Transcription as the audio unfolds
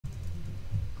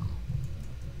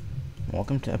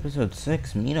Welcome to episode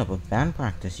 6, meetup of band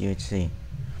practice, UHC.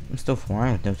 I'm still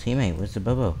flying with no teammate. Where's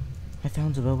Zabobo? I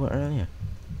found Zabobo earlier.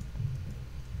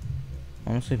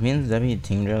 Honestly, if me and Zebby had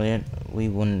teamed earlier, we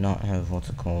would not have, what's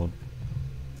it called?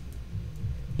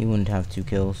 He wouldn't have 2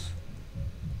 kills.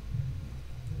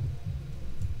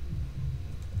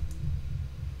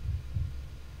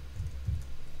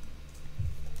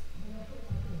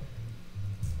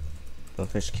 The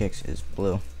fish kicks is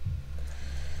blue.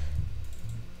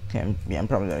 Okay, I'm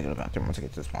probably gonna go to the bathroom once I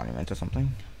get to this monument or something.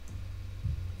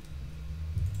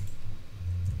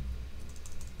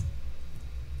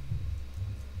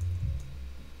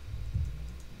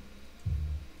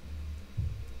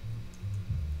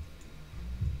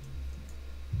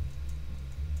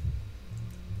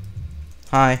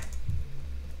 Hi.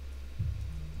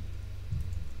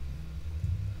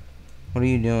 What are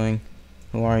you doing?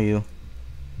 Who are you?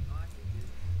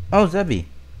 Oh, Zebby.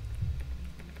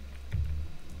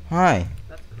 Hi.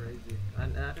 That's crazy.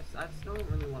 I still don't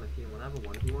really want a team one. I have a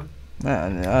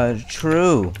 1v1.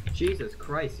 True. Jesus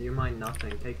Christ, you mind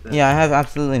nothing. Take this. Yeah, I have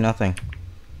absolutely nothing.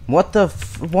 What the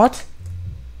what?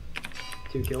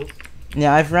 2 kills?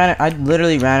 Yeah, I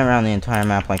literally ran around the entire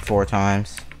map like 4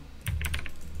 times.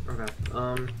 Okay.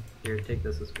 Here, take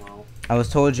this as well. I was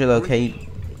told your locate.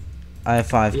 I have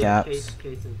 5 gaps.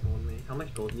 Case told me. How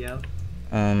much gold do you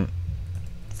have?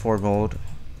 4 gold.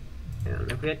 Yeah,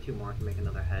 if we had 2 more, I can make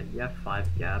another head. You have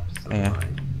 5 gaps. So Yeah.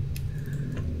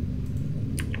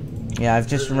 Yeah, I've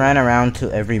just ran around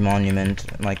to every monument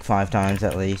like 5 times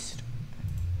at least.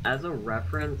 As a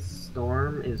reference,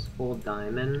 Storm is full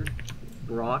diamond.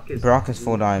 Brock is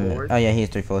full diamond. Oh yeah, he has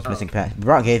 3 fourths missing pants.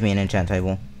 Brock gave me an enchant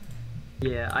table.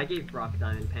 Yeah, I gave Brock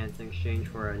diamond pants in exchange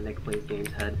for a Nick Plays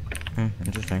Games head.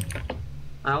 Interesting.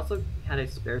 I also had a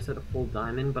spare set of full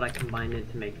diamond, but I combined it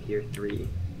to make tier 3.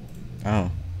 Oh.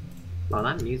 Wow,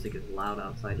 that music is loud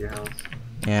outside your house.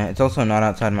 Yeah, it's also not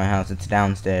outside my house, it's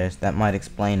downstairs. That might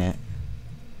explain it.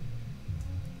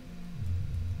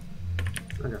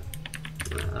 Okay.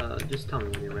 Just tell me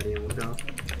when you're ready and we'll go.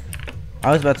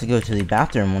 I was about to go to the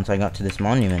bathroom once I got to this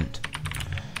monument.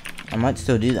 I might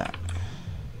still do that.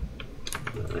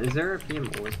 Is there a PM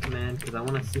Ores command? Because I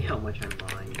want to see how much I'm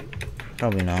buying.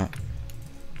 Probably not.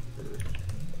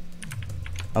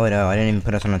 Oh wait, no, I didn't even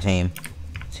put us on a team.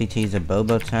 CT's a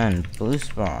Bobo 10, blue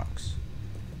sparks.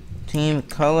 Team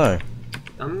color.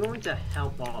 I'm going to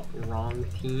help off wrong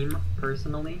team,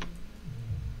 personally.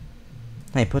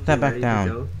 Hey, put that back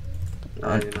down. Put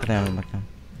that back down.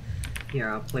 Here,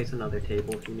 I'll place another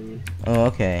table if you need. Oh,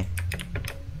 okay.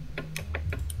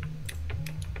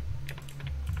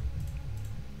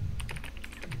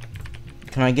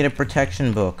 Can I get a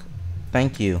protection book?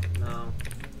 Thank you. No.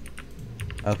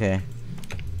 Okay.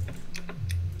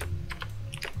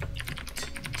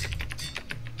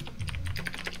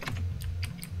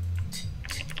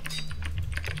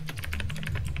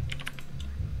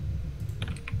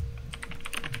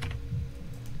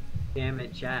 Damn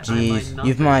it, chat. Jeez,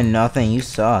 you've mined nothing. You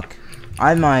suck.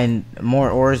 I mined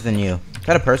more ores than you. Is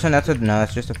that a person? No,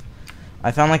 that's just a...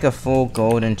 I found like a full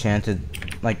gold enchanted,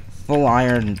 like full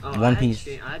iron one piece.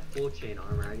 I had full chain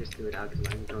armor. I just threw it out because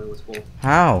my inventory was full.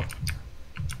 How?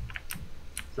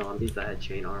 Zombies that had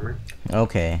chain armor.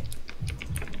 Okay.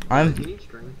 Do you need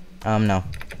string? No.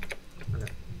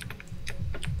 Okay.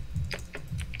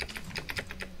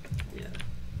 Yeah.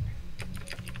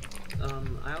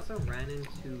 I also ran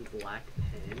into Black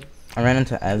Pants. I ran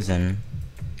into Evzen.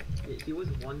 He was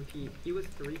 1P. He was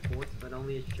 3/4, but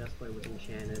only his chestplate was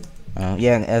enchanted. Oh,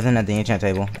 yeah, Evzen at the enchant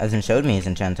table. Evzen showed me his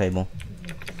enchant table.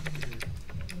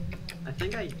 I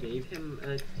think I gave him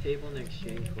a table in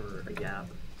exchange for a gap.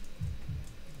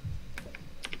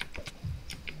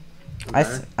 I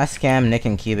scammed Nick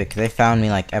and Cubic because they found me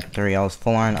like Ep3. I was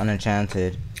full iron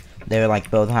unenchanted. They were like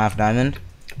both half diamond.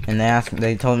 And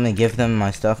they told me to give them my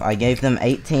stuff. I gave them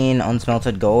 18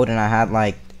 unsmelted gold and I had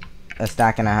like a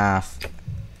stack and a half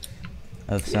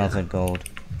of smelted gold.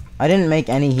 I didn't make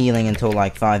any healing until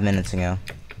like 5 minutes ago.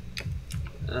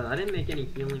 I didn't make any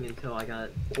healing until I got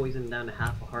poisoned down to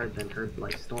half a heart, then heard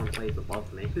like Storm plays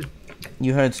above me.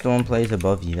 You heard Storm plays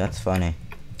above you. That's funny.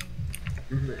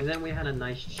 And then we had a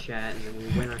nice chat, and then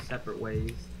we went our separate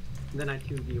ways. And then I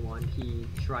 2v1. He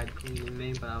tried cleaning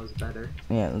me, but I was better.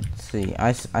 Yeah, let's see.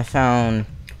 I found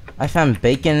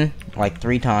Bacon like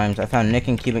 3 times. I found Nick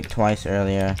and Cubic twice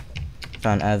earlier. I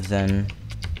found Evzen.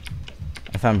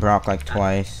 I found Brock like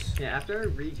twice. Yeah, after I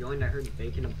rejoined, I heard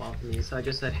Bacon above me, so I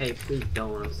just said, hey, please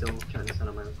don't. I'm still trying to set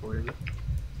up my recording.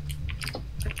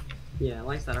 Yeah,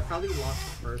 like I said, I probably lost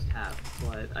the first half,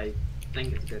 but I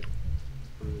think it's good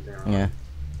from there on. Yeah.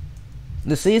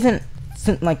 The season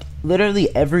like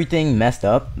literally everything messed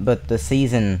up, but the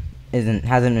season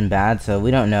hasn't been bad, so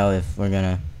we don't know if we're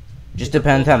gonna. Just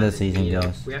depends how the season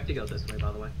goes. We have to go this way,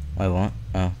 by the way. Wait, what?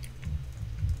 Oh.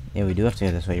 Yeah, we do have to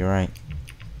go this way. You're right.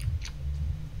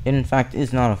 It in fact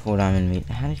is not a 4 diamond meat.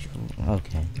 How did you?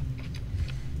 Okay.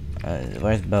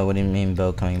 Where's Bo? What do you mean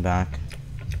Bo coming back?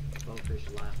 Bowfish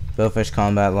left. Bowfish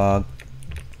combat log.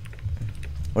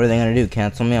 What are they gonna do?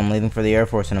 Cancel me? I'm leaving for the Air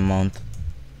Force in a month.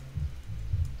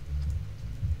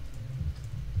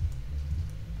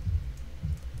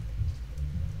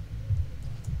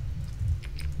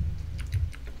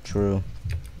 True.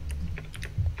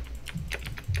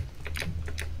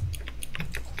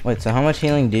 Wait, so how much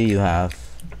healing do you have?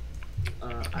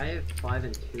 I have 5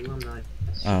 and 2. I'm not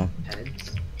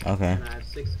heads. Okay. And I have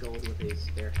 6 gold with a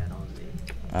spare head on me.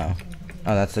 Oh.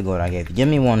 Oh, that's the gold I gave you. Give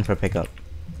me 1 for pickup.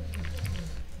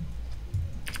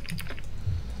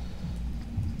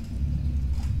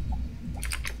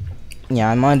 Yeah,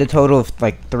 I mined a total of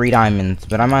like 3 diamonds,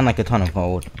 but I mined like a ton of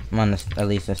gold. I mined at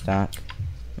least a stack.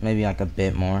 Maybe like a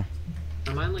bit more.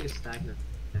 I mine like a stack and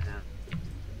a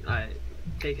half.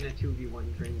 Taking a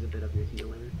 2v1 drains a bit of your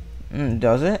healing.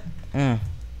 Does it?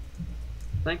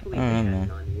 Thankfully, they had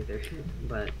none either.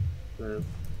 But,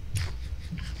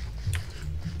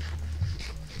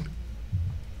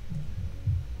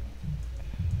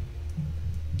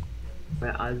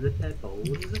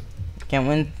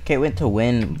 Can't wait to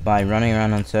win by running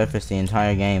around on surface the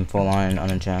entire game, full iron,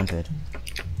 unenchanted.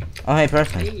 Oh, hey,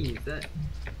 person. Hey, is that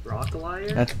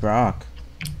Brockalier? That's Brock.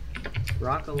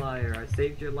 Brockalier, I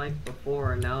saved your life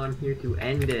before, and now I'm here to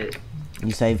end it.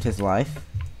 You saved his life?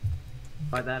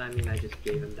 By that I mean I just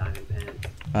gave him diamond pants.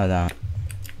 Oh, that.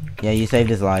 Yeah, you saved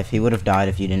his life. He would have died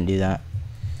if you didn't do that.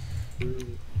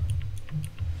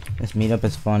 This meetup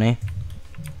is funny.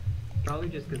 Probably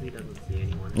just because he doesn't see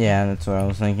anyone. Yeah, that's what I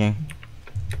was thinking.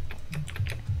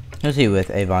 Who's he with,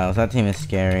 A-Viles? That team is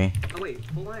scary. Oh wait,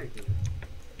 full iron team.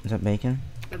 Is that Bacon?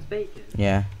 That's Bacon.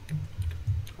 Yeah.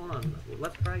 Hold on,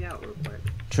 let's frag out real quick.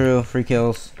 True, free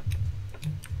kills.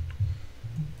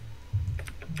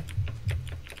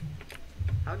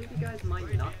 How did you guys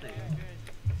mine nothing?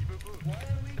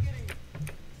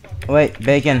 Wait,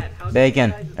 Bacon.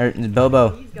 Bacon.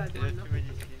 Bobo.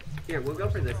 Here, we'll go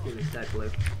for this team instead, Blue.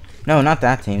 No, not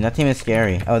that team. That team is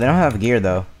scary. Oh, they don't have gear,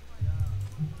 though.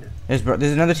 There's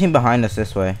another team behind us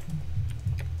this way.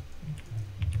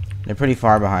 They're pretty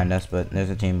far behind us, but there's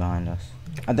a team behind us.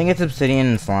 I think it's Obsidian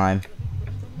and Slime.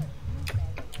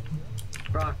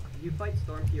 Brock, you fight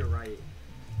Storm to your right.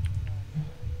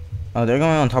 Oh, they're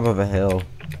going on top of a hill.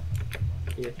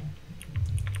 Yeah.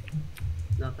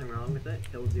 Nothing wrong with it.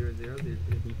 Hill 0-0, there's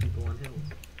gonna be people on hills.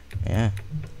 Yeah.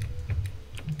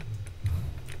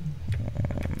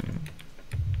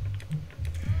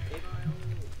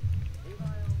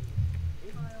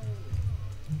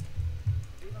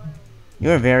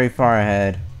 You're very far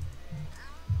ahead.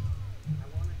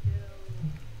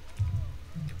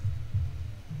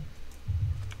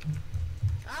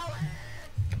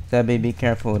 Zebby, be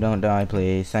careful, don't die,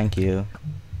 please. Thank you.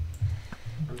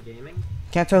 I'm gaming?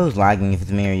 Can't tell who's lagging if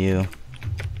it's me or you.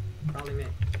 Probably me.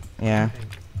 Yeah.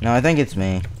 No, I think it's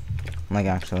me. Like,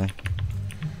 actually.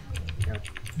 Yeah.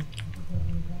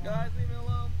 Guys, leave me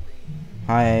alone, please.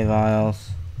 Hi,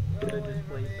 A-Viles. Could've just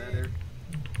played better.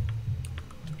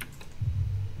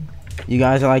 You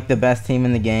guys are like the best team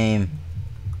in the game.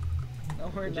 No,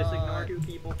 we're Just not. ignore 2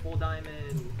 people, full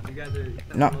diamond. You guys are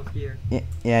the No. most gear.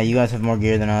 Yeah, you guys have more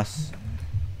gear than us.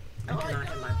 I cannot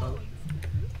hit my boat.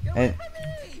 Hey,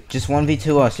 just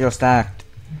 1v2 us, you're stacked.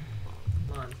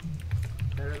 Come on.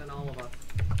 Better than all of us.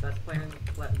 Best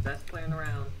player in the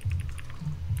round.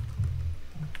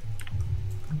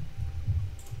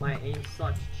 My aim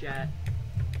sucks, chat.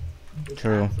 It's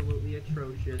True. absolutely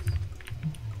atrocious.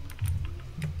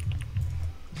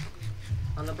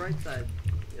 On the bright side,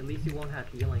 at least you won't have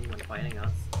healing when fighting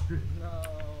us. No.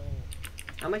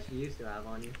 How much do you used to have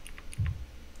on you?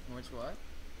 Which what?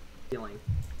 Healing.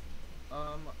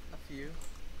 A few.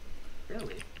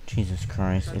 Really? Jesus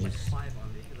Christ, That's it like is. 5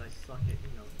 on me because I suck at,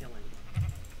 killing.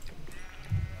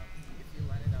 If you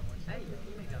landed that one shot. Hey, your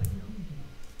teammate got a kill.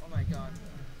 Oh my god.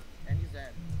 And he's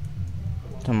dead.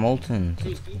 To Molten. Hey,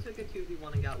 he took a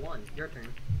 2v1 and got 1. Your turn.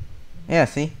 Yeah,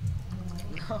 see?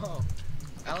 No.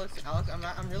 Alex,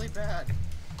 I'm really bad.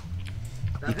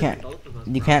 That You hit can't- both of us,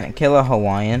 You probably. can't kill a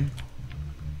Hawaiian.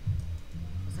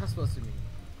 What's that supposed to mean?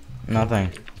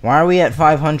 Nothing. Why are we at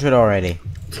 500 already?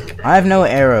 I have no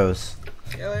arrows.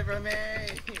 Get away from me!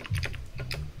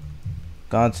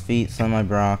 God's feet, son my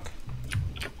Brock.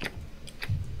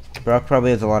 Brock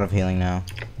probably has a lot of healing now.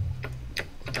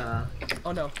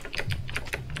 Oh no.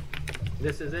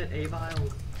 This is it,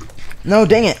 A-Viles. No,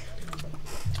 dang it.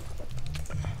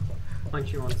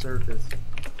 Punch you on surface.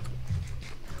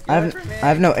 I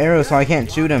have no arrows, so I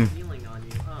can't shoot him. Healing on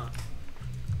you, huh?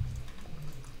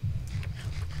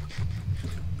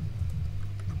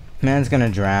 Man's gonna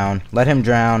drown. Let him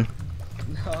drown.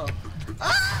 No.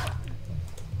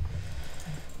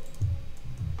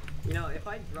 You know, if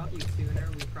I dropped you sooner,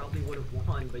 we probably would have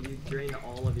won, but you drained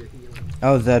all of your healing.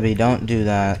 Oh, Zebby, don't do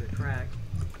that. Crack.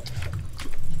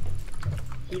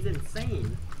 He's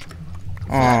insane.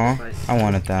 Aw, But- I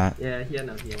wanted that. Yeah, he had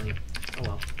no healing. Oh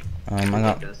well. I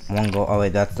got one gold. Oh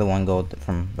wait, that's the one gold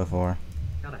from before.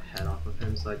 Got a head off of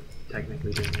him, so I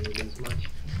technically didn't really lose much.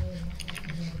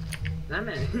 That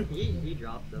man, he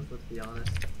dropped us, let's be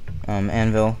honest.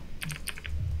 Anvil.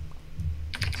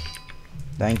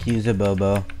 Thank you,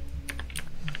 Zabobo.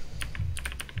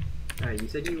 Alright, you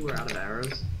said you were out of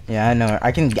arrows? Yeah, I know.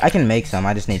 I can make some.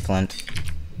 I just need flint.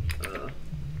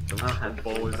 I don't have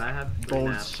balls, but I have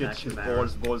Balls, shit, shit,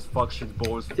 balls, balls, fuck, shit,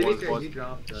 balls, To be balls, fair, balls. you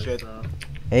dropped us, shit. so...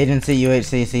 Agency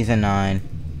UHC Season 9.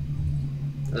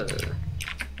 Alright,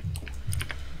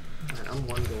 I'm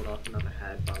one gold off another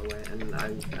head, by the way, and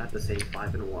I'm at the same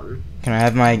 5 and 1. Can I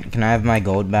have my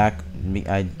gold back?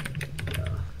 Okay.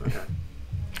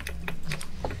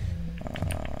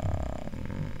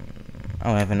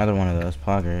 Oh, I have another one of those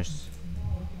poggers.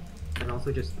 And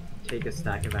also just take a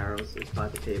stack of arrows, it's by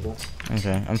the table.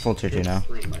 Okay, I'm full tier 2 now.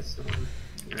 Slain by storm.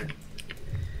 Alright.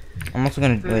 I'm also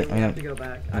gonna wait. We have to go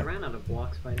back. I ran out of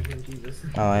blocks fighting him, Jesus.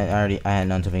 Oh, I had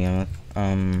none to begin with. Yeah.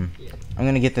 I'm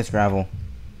gonna get this gravel.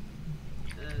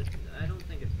 I don't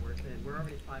think it's worth it. We're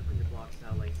already 500 blocks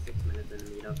out, like 6 minutes in the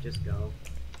meetup. Just go.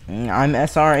 I'm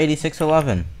SR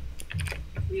 8611.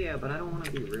 Yeah, but I don't want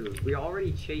to be rude. We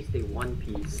already chased a One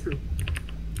Piece.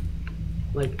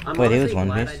 Like, I'm Wait, he honestly was One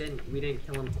glad Piece? we didn't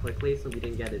kill him quickly, so we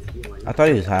didn't get his healing. I thought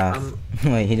he was half.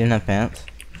 Wait, he didn't have pants?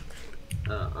 I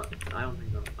don't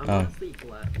think so. I'm Oh. honestly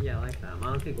glad. Yeah, I like that. I'm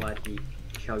honestly glad he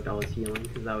chugged all his healing,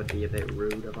 because that would be a bit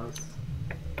rude of us.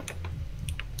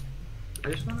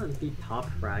 I just want to be top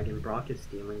frag, and Brock is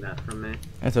stealing that from me.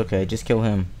 That's okay. Just kill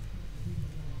him.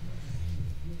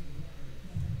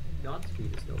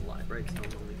 Godspeed is still alive, right? Stone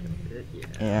only killed it.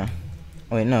 Yeah. Yeah.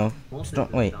 Wait, no. Molten's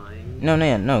is Wait. dying.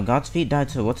 No. God's feet died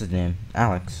to what's his name?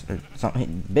 Alex or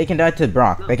something. Bacon died to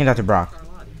Brock. No, Bacon died to Brock.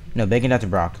 Charlotte. No, Bacon died to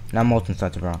Brock. Now Molten's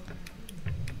died to Brock.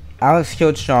 Alex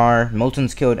killed Char.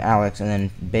 Molten's killed Alex, and then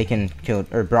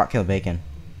Brock killed Bacon.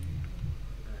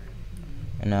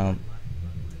 And now.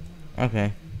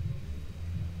 Okay.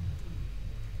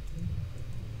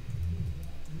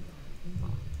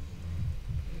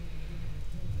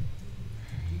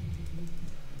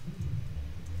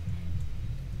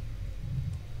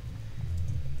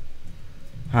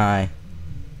 Hi.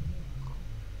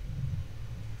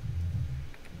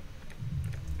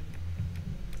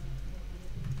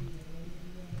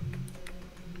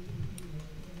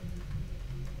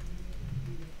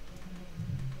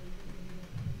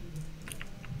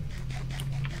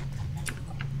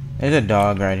 There's a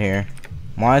dog right here.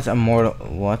 Why is Immortal...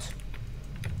 What?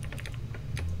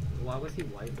 Why was he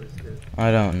whitelisted?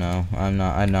 I don't know. I'm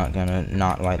not gonna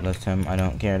not whitelist him. I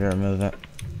don't care to remove it.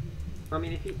 I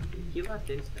mean, if he left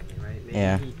instantly, right? Maybe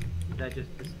Yeah. that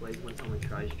just displays when someone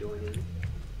tries joining.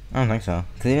 I don't think so.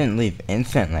 Cause he didn't leave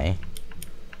instantly.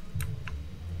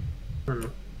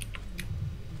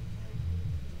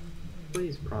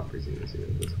 Please prop 0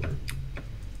 this way.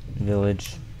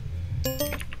 Village.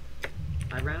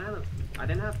 I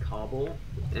didn't have cobble,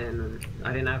 and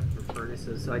I didn't have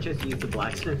furnaces, so I just used the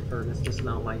blacksmith furnace to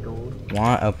smelt my gold.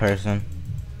 Want a person.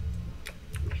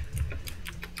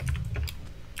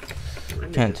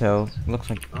 Can't tell. Looks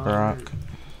like Brock.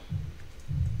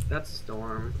 That's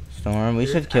Storm. Storm. We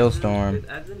should kill Storm.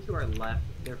 As in to our left,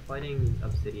 they're fighting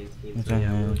Obsidian's team, so Okay.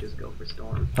 yeah, we'll just go for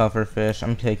Storm. Pufferfish.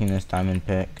 I'm taking this diamond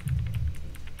pick.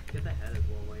 Get the head as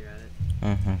well while you're at it.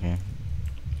 Oh, okay.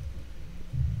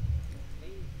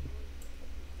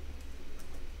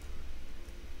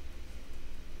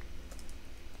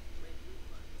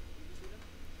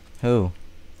 Who?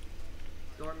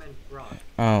 Storm and Brock.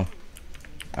 Oh.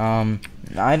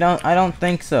 I don't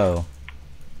think so.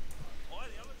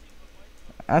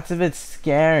 That's a bit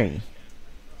scary.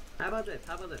 How about this?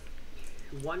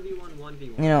 1v1, 1v1.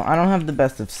 You know, I don't have the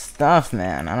best of stuff,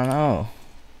 man. I don't know.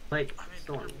 Like,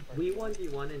 Storm. We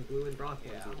 1v1 and Blue and Brock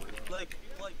 1v1. Like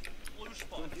blue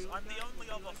spots. I'm the only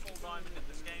other full diamond in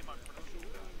this game, I'm pretty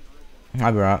sure.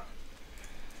 Hi, Brock.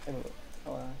 Hello.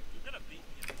 You're gonna beat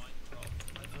me in Minecraft.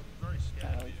 I'm very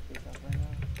scared of you.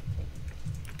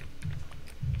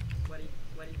 Sweaty,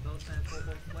 both hands, full,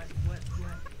 sweat.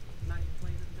 Not even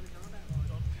playing this is gonna go that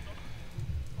long.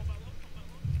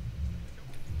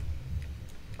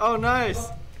 Oh, nice.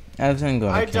 Evzen, go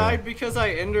I ahead. died because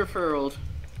I enderfurled.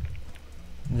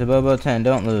 Zabobo 10,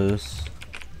 don't lose.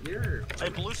 You're. Hey,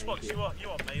 Blue Spox, you are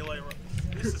melee.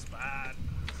 This is bad.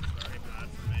 This is very bad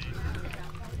for me.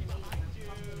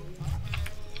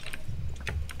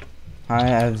 Hi,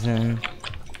 Evzen.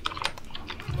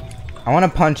 I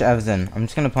want to punch Evzen. I'm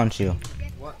just gonna punch you.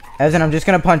 What? Evzen, I'm just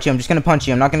gonna punch you. I'm just gonna punch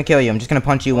you. I'm not gonna kill you. I'm just gonna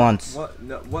punch you once. What?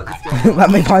 No, what is going on?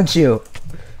 Let me punch you.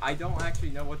 I don't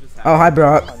actually know what just happened. Oh, hi,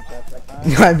 Brock.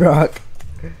 Hi, Brock.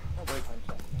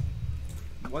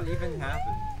 What even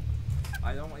happened?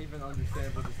 I don't even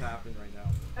understand what just happened right now.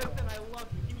 Evzen, I love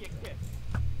you. Give me a kiss.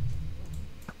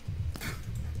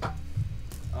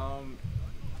 I'm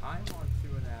on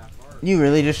 2.5 hearts. You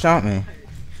really just shot me. Oh,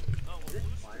 well, Blue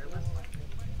Spox. Wireless?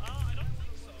 I don't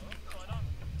think so. No, I don't.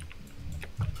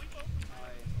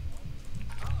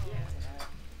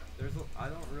 We both. I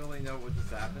don't really know what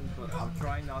just happened, but I'm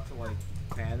trying not to like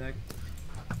panic.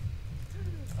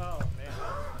 Oh man,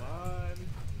 that's fun.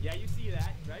 Yeah, you see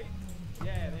that, right?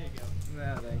 Yeah, there you go.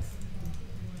 Nah, thanks.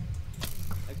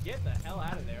 Get the hell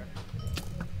out of there.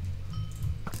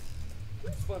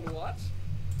 It's fun to watch.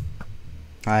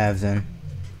 Hi, Evzen.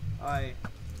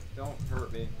 Don't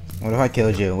hurt me. What if I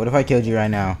killed you? What if I killed you right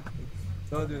now?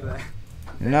 Don't do that.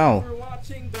 No. We're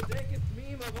watching the biggest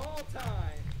meme of all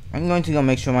time. I'm going to go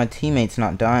make sure my teammate's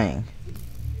not dying.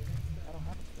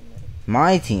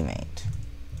 My teammate.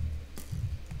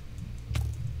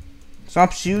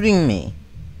 Stop shooting me.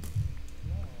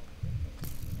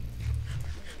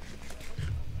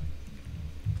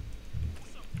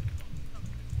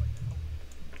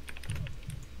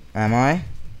 Am I?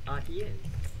 He is.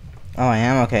 Oh, I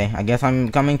am? Okay. I guess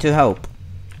I'm coming to help.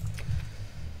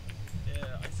 Yeah,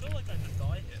 I feel like I just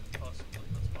die here, personally.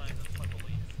 That's my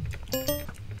belief.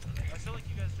 I feel like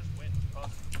you guys just win,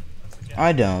 personally. That's a guess.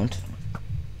 I don't.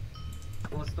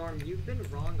 Well, Storm, you've been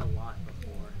wrong a lot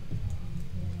before.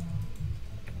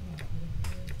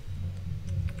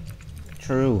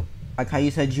 True. Like how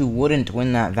you said you wouldn't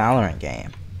win that Valorant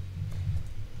game.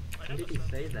 When did you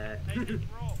say that? Hey, it's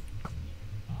wrong.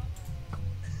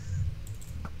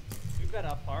 We've got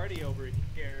a party over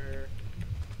here.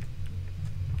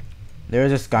 There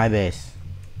is a sky base.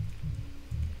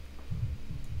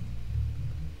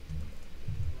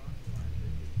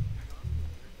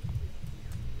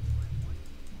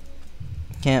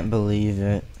 Can't believe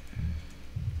it.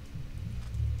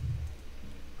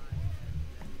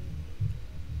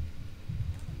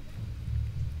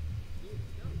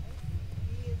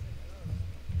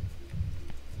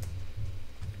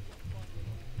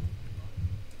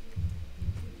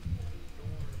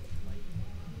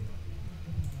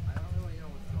 I don't really know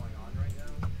what's going on right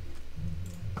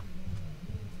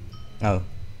now. Oh.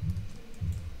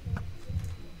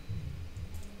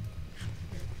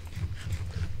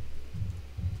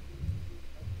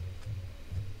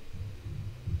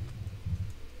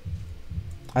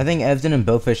 I think Evden and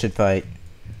Bowfish should fight.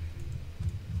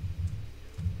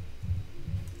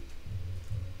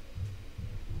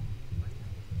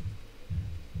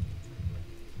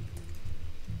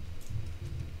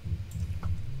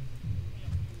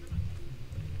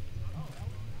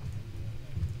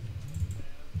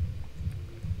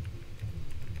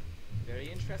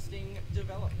 Very interesting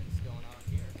developments going on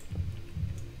here.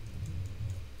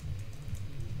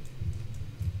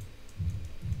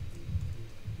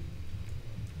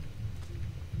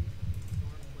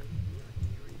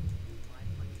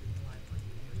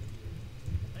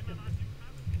 Hey, man, I do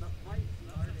have it. The fight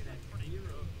started at 0-0.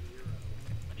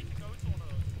 I need to go to one of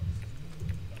those places.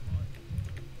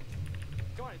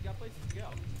 Come on, you got places to go.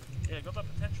 Yeah, got that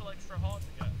potential extra hard to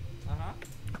get. Uh-huh.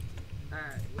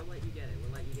 Alright, we'll let you get it.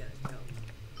 We'll let you get it. Go.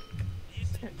 You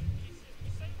say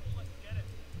we'll let you get it.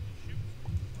 You shoot.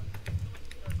 Like, I feel like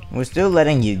you guys aren't. We're still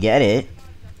letting you get it.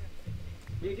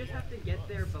 You just have to get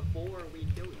there before we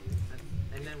kill you,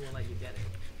 and then we'll let you get it.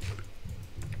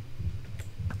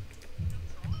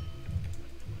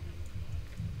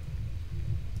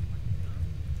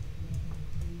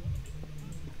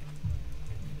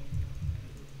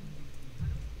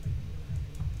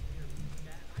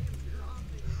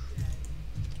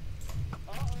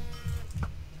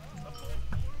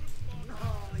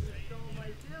 Oh, you stole my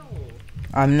kill!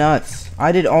 I'm nuts.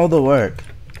 I did all the work.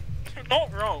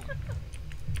 Not wrong.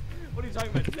 What are you talking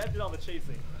about? Dad did all the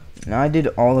chasing. No, I did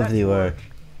all of the work.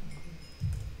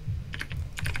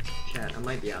 Chat, I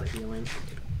might be out of healing.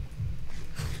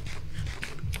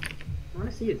 I want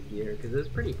to see his gear, because it was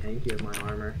pretty tanky of my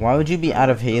armor. Why would you be out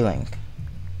of healing?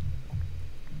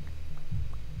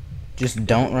 Just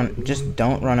don't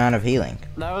run out of healing.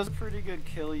 That was a pretty good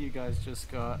kill you guys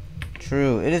just got.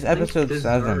 True. It is episode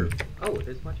 7. Oh, it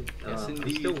is much. Yes, I'm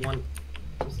indeed. still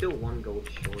one gold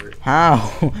short.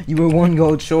 How? You were 1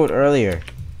 gold short earlier.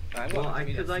 Well,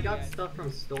 because I got stuff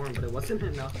from Storm, but it wasn't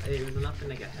enough. It was enough to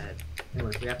make a head.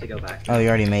 Anyways, we have to go back. Oh, you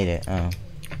already made it. Oh.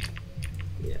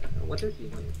 Yeah. What's your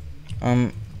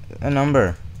healing? A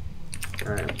number.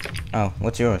 Alright. Oh,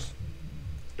 what's yours?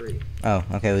 3. Oh,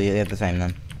 okay, we have the same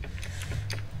then.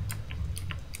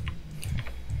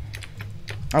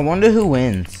 I wonder who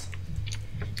wins.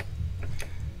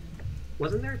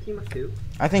 Wasn't there a team of 2?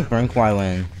 I think Brinkwai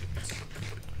win.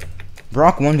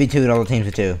 Brock 1v2'd all the teams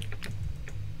of 2.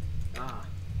 Ah.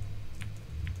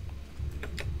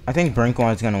 I think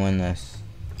Brinkwai's gonna win this.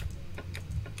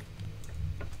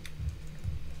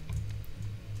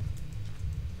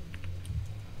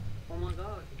 Oh my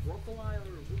god. Rookalier.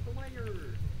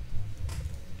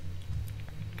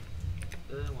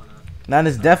 Why not? That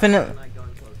is definitely I'm not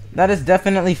going close to that is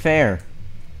definitely fair.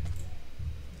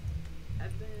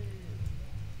 Evan.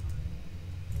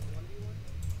 1v1?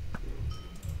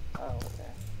 Oh,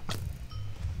 okay.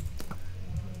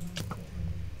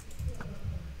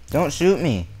 Don't shoot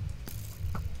me.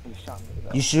 You shot me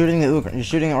though. You're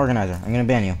shooting the organizer. I'm gonna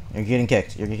ban you. You're getting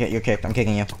kicked. You're kicked. I'm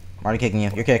kicking you. I'm already kicking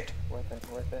you. You're kicked. Worth it.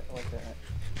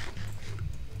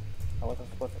 I wasn't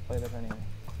supposed to play this anyway.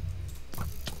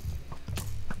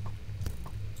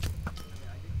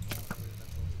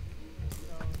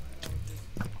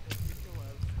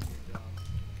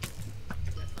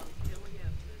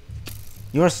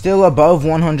 You are still above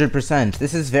 100%.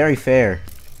 This is very fair.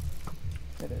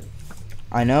 It is.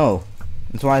 I know.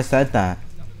 That's why I said that.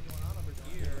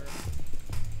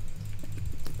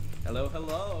 Hello,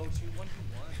 hello. 2 1 2 1.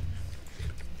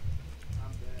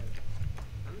 I'm dead.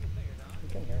 You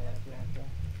can hear that if you want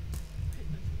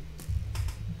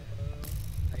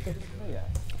to. Oh, yeah.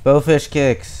 Bowfish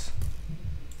kicks.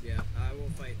 Yeah, I will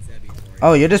fight Zebby for you.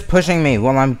 Oh, you're just pushing me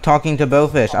while I'm talking to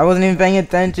Bowfish. I wasn't even paying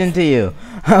attention to you.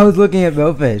 I was looking at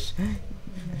Bowfish.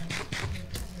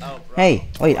 Oh, bro. Hey,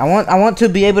 wait. I want to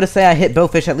be able to say I hit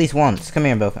Bowfish at least once. Come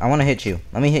here, Bowfish. I want to hit you.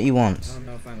 Let me hit you I once. don't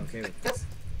know if I'm okay with this.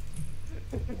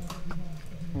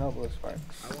 No blue sparks.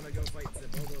 I want to go fight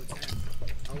Zebobo 10.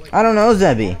 I'll wait. I don't know,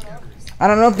 Zebby. I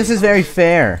don't know if this is very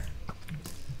fair.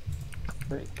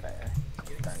 Pretty fair.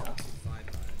 Fair enough. 5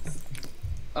 times.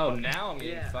 Oh, now I'm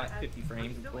getting Yeah, I had- 50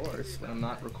 frames, of course, when I'm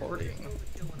not recording.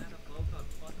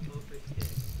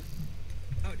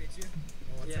 Oh, did you?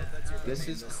 Well, let's Yeah, hope that's your This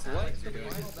thing is this quite time. the You're doing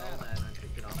final it. battle. And I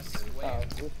picked it off. Oh,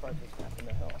 blue sparks is snapping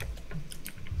the hill.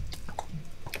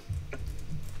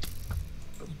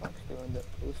 Doing the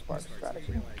blue spark Sparks, you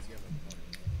strategy. realize you have an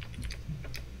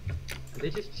opponent. Are they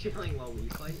just chilling while we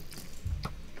fight?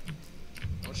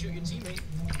 Don't shoot your teammate.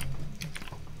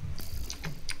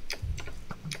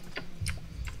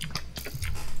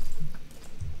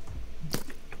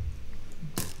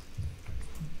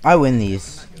 I win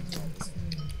these.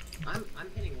 I'm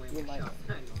hitting way more might. shots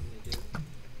than I normally do.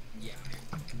 Yeah,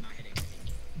 I'm not hitting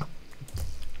anything.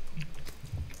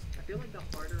 I feel like the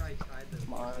harder I try, the Come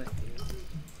more on. I do.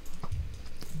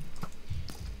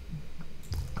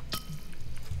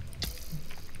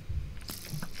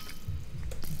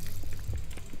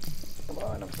 Come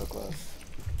on, I'm so close.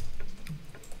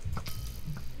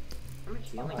 How much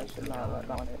Oh, healing I is should going not let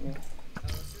that one hit me.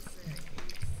 Let's just say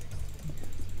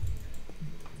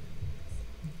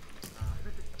I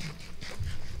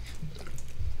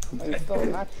hate 60. Are you still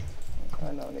not?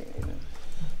 I know they need it.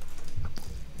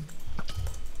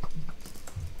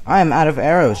 I am out of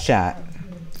arrows, chat.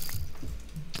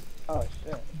 Oh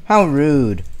shit. How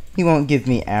rude. He won't give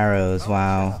me arrows.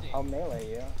 Wow. I'll melee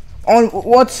you. On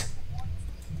what?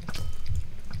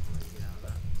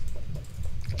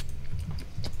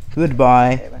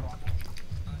 Goodbye. Hey, man.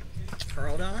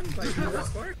 Curled on by Blue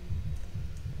Spark?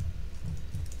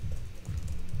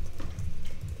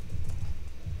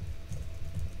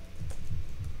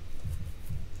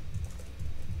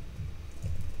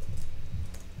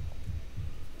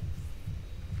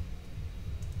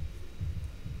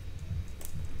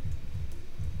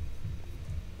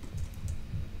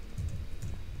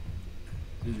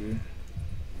 GG.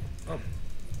 Oh.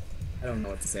 I don't know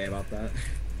what to say about that.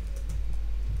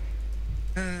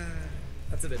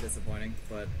 That's a bit disappointing,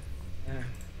 but I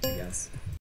guess.